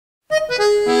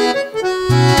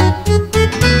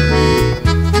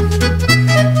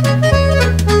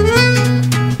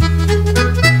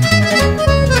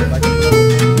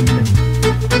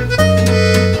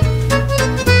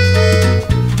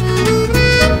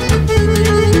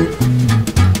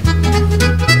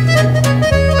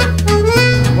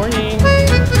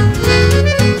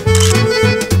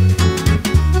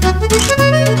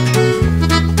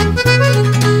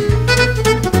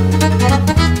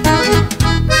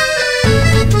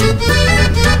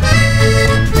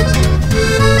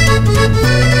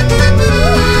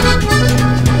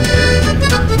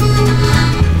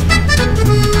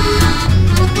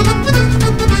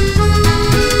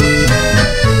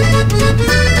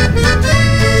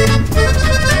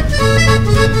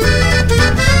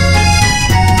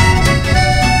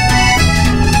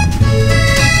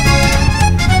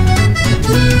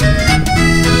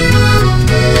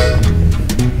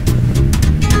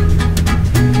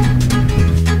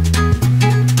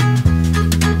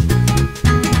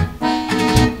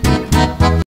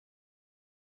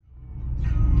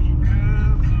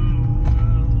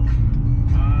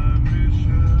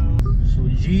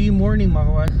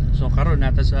So karon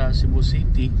nata sa Cebu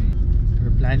City. We're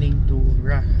planning to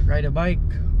ride a bike.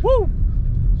 Woo!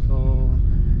 So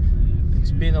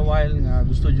it's been a while nga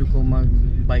gusto jud ko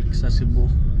mag-bike sa Cebu.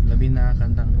 Labi na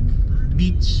kantang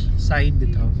beach side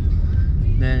bitaw.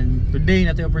 Then today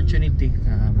nato opportunity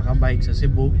maka-bike sa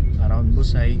Cebu around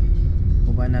Busay.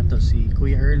 Uban nato si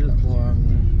Kuya Earl, ako ang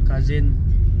cousin.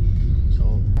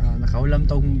 So nakaulam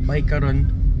tong bike karon,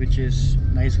 which is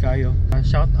nice kayo.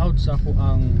 Shout out sa ako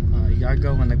ang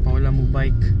igagaw nga nagpaulam mo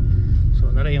bike. So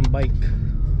nara yung bike.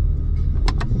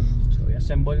 So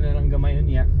i-assemble na lang gamayon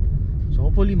niya. So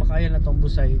hopefully makaya na tong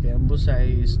Busay. Kaya ang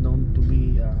Busay is known to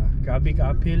be grabe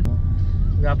ka uphill.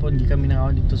 Gapon di kami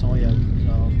nakawon dito sa Kuyag.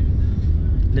 So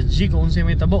let's G kung unsay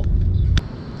may tabo.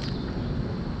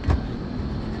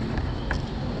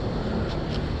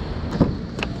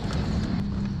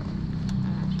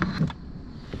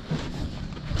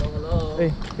 Hello. Eh,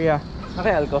 kuya,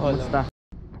 Naka-alcohol. basta.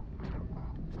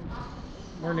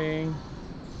 Morning.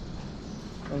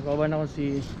 Ang kawan ako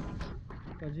si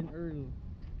Cousin Earl.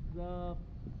 What's up?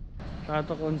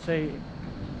 Tato ko unsay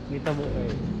ngitabo kay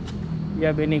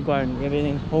yabining kwan,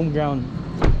 yabining home ground.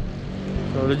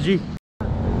 So G.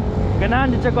 Ganahan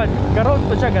din siya kwan. Karoon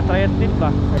po siya ga-triathlete ba?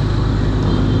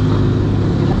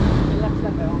 Relax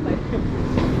lang kayo.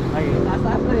 Ay,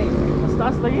 Taas-taas na eh. mas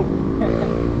taas lagi.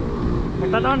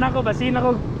 Nagtanaw na ako, basin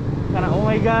ako. Kana, oh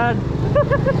my god.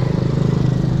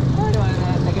 Ano na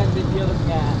nag-videos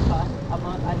nga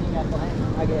amount ani nga to ay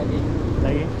agi-agi.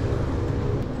 Lagi.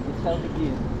 It shall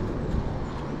begin.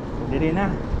 Diri na.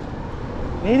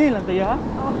 Nini lang tayo ha?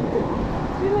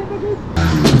 Sila ka guys.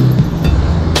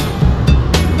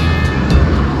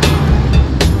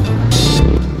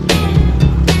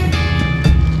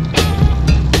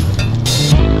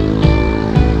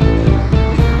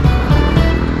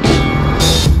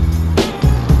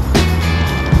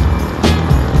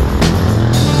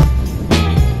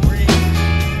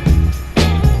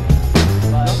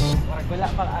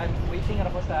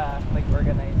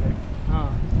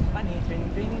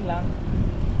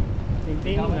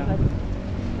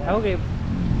 Okay,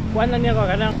 kuan lang niya ko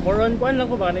kanang moron kuan lang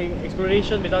ko ba kanang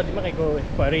exploration bitaw di man kay ko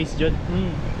race jud.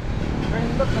 Pero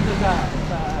look na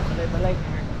sa like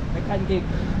I can give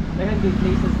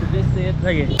places to visit.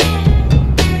 Lagi.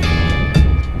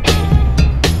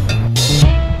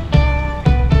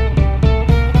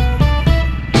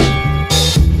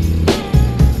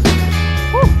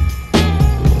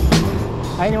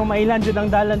 Ay mo mailan jud ang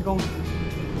dalan kung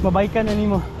mabaykan na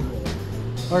nimo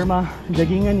or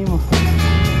ma-joggingan nimo.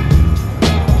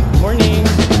 Morning.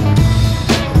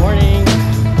 Morning.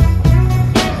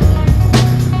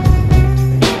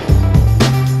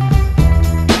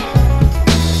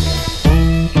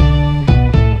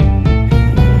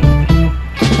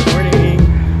 Morning.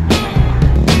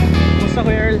 Kumusta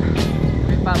ko, Earl?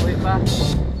 Wait pa.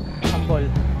 Humble.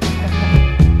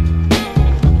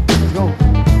 Let's go.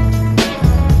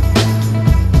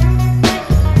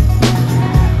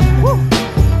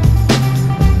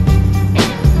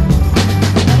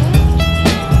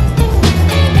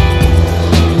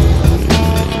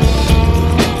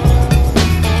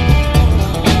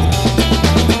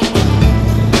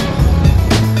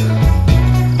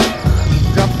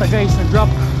 Guys, drop.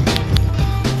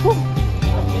 Woo.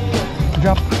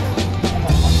 Drop.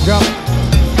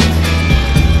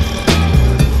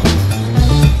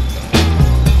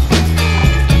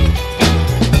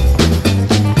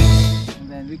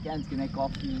 And then weekends can I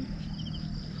coffee.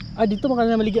 Dito maka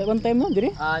na maligya one time no,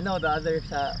 dire? No, the other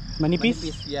sa Manipis?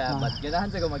 yeah, but ganahan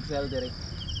sa ko mag-sell dire.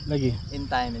 Lagi. In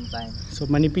time. So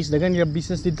manipis dagan yung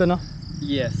business dito no?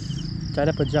 Yes.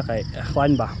 Tsada pa dyan kay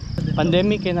kuan ba?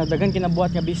 Pandemic kay nagdagan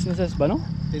kinabuhat nga businesses ba no?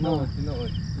 Tinuod.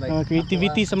 Like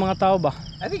creativity sa mga tao ba?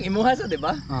 I think imuha sa, di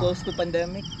ba? Close to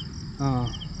pandemic.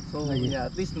 So Lagi.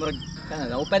 yeah, at least murag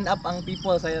open up ang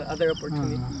people sa other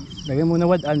opportunities. Lagyan mo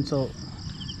na wadaan so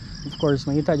of course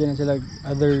makita dyan sila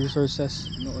other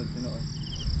resources. Tinuod.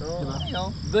 So diba? you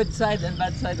know, good side and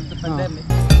bad side of the pandemic.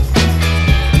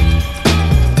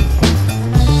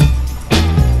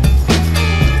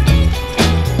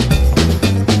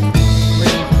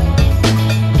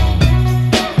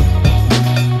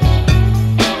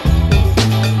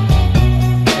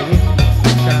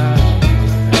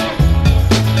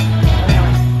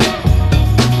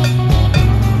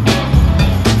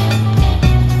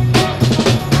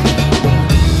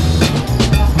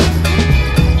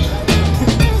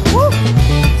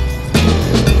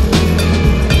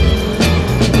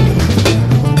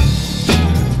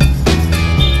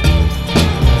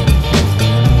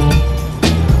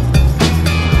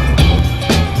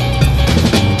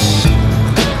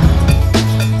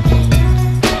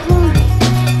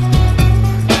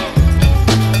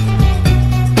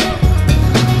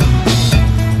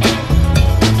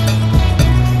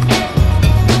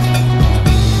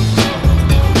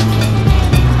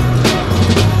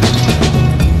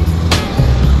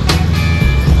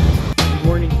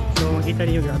 makita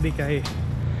niyo grabe kay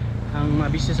ang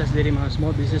mga businesses diri, mga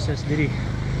small businesses diri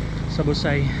sa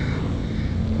Busay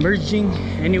merging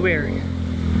anywhere.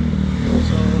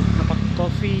 So kapag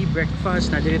coffee,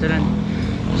 breakfast na diri tanan.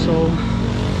 So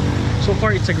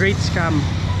far it's a great scam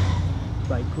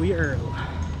by Kuya Earl.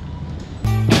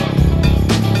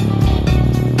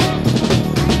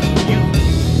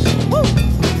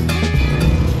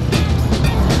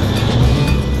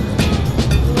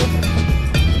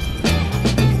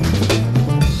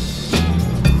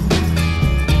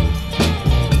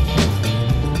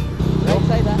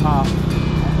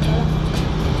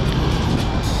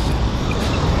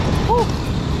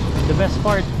 The best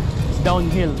part is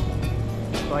downhill.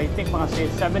 So I think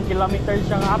mga 7 kilometers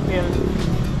siyang uphill,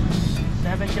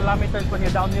 7 kilometers when you're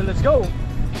downhill. Let's go!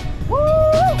 Woo!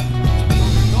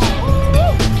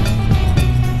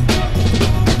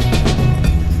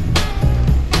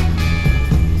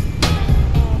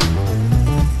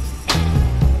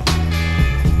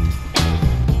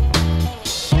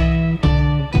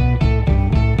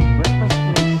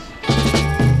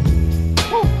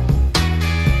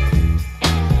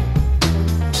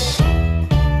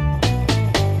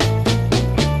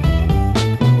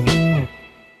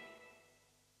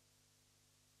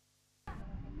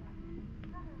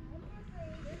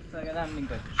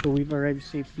 So we've arrived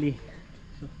safely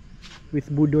with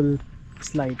Budol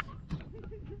Slide.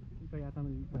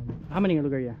 How many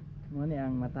lugar ya? Muna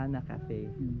ang Matana Cafe.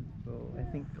 So I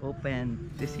think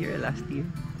open this year, last year.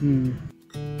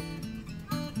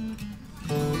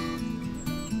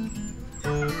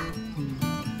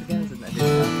 Again, it's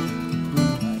another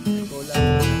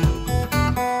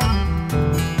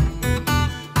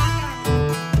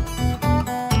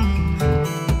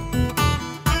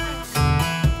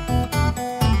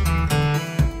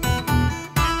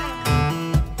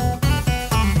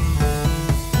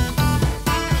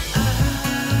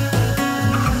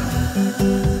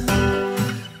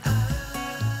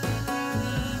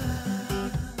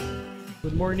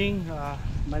Good morning,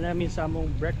 manami sa among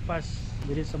breakfast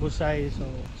dito sa Busay. So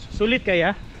sulit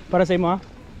kaya para sa imo ha?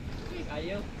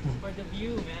 Ayaw, for the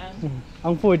view, man.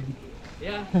 Ang food.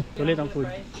 Yeah. Sulit ang food.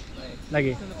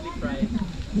 Lagi. Absolutely fried.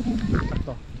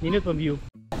 Sakto. Ninot pa view.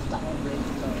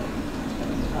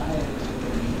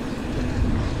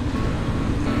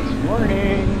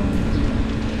 Morning.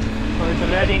 So it's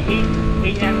already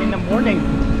 8 a.m. in the morning.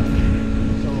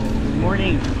 So good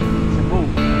morning, Cebu.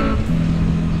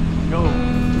 Go.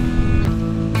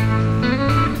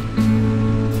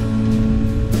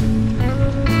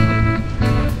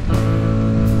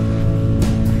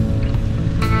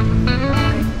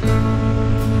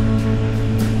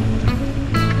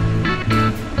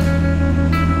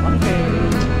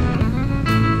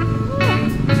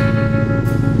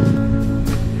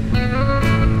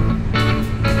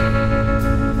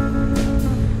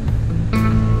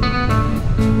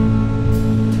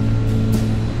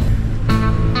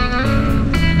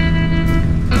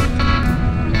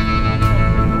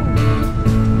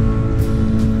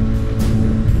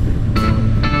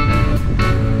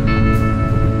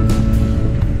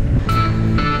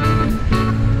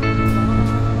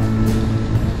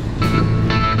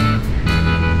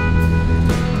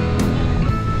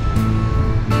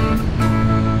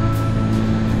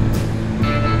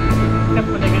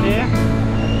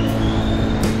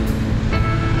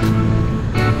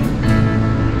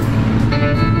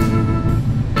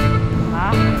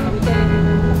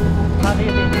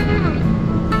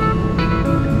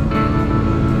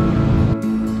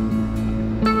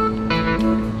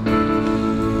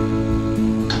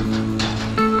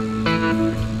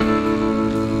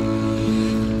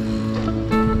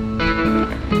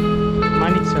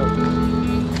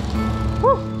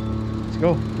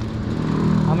 Go.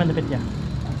 Aman dapat ya.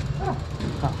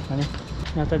 Ano?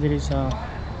 Nata diri sa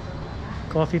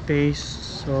coffee pace.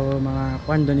 So mga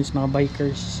kwan doon is mga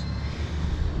bikers.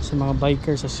 So mga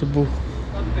bikers sa Cebu.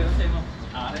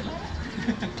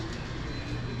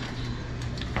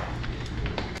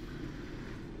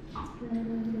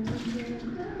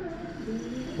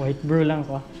 White brew lang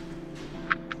ko.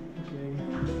 Okay.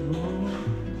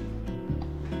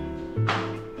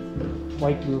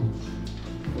 White brew.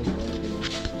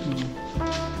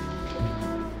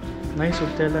 Nice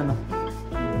hotel ano.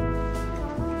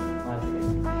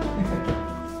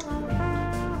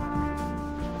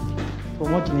 Kung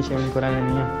mo kinishare ko na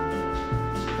niya.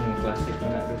 Ang classic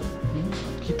na natin.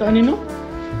 Kita ano no?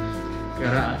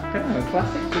 Kaya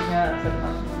classic nga sa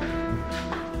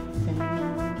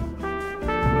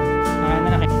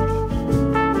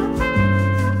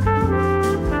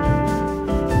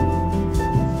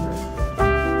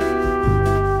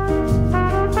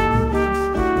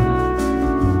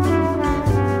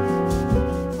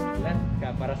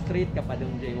street ka pa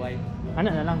dong JY. Ano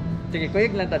na lang. Sige,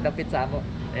 kuyog lang tadapit sa amo.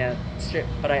 Ayan, straight,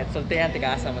 para sultihan,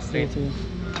 tika asa mo straight.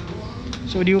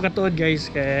 So di ko katuod guys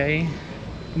kay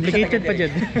complicated pa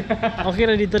dyan. Okay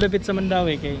ra dito dapit sa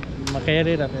Mandawi kay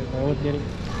makayari ra pero kawat diri.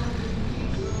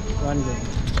 One go.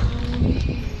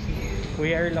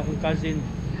 Kuya Earl akong cousin.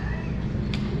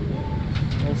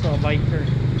 Also a biker.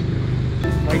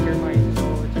 Biker mine.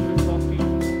 So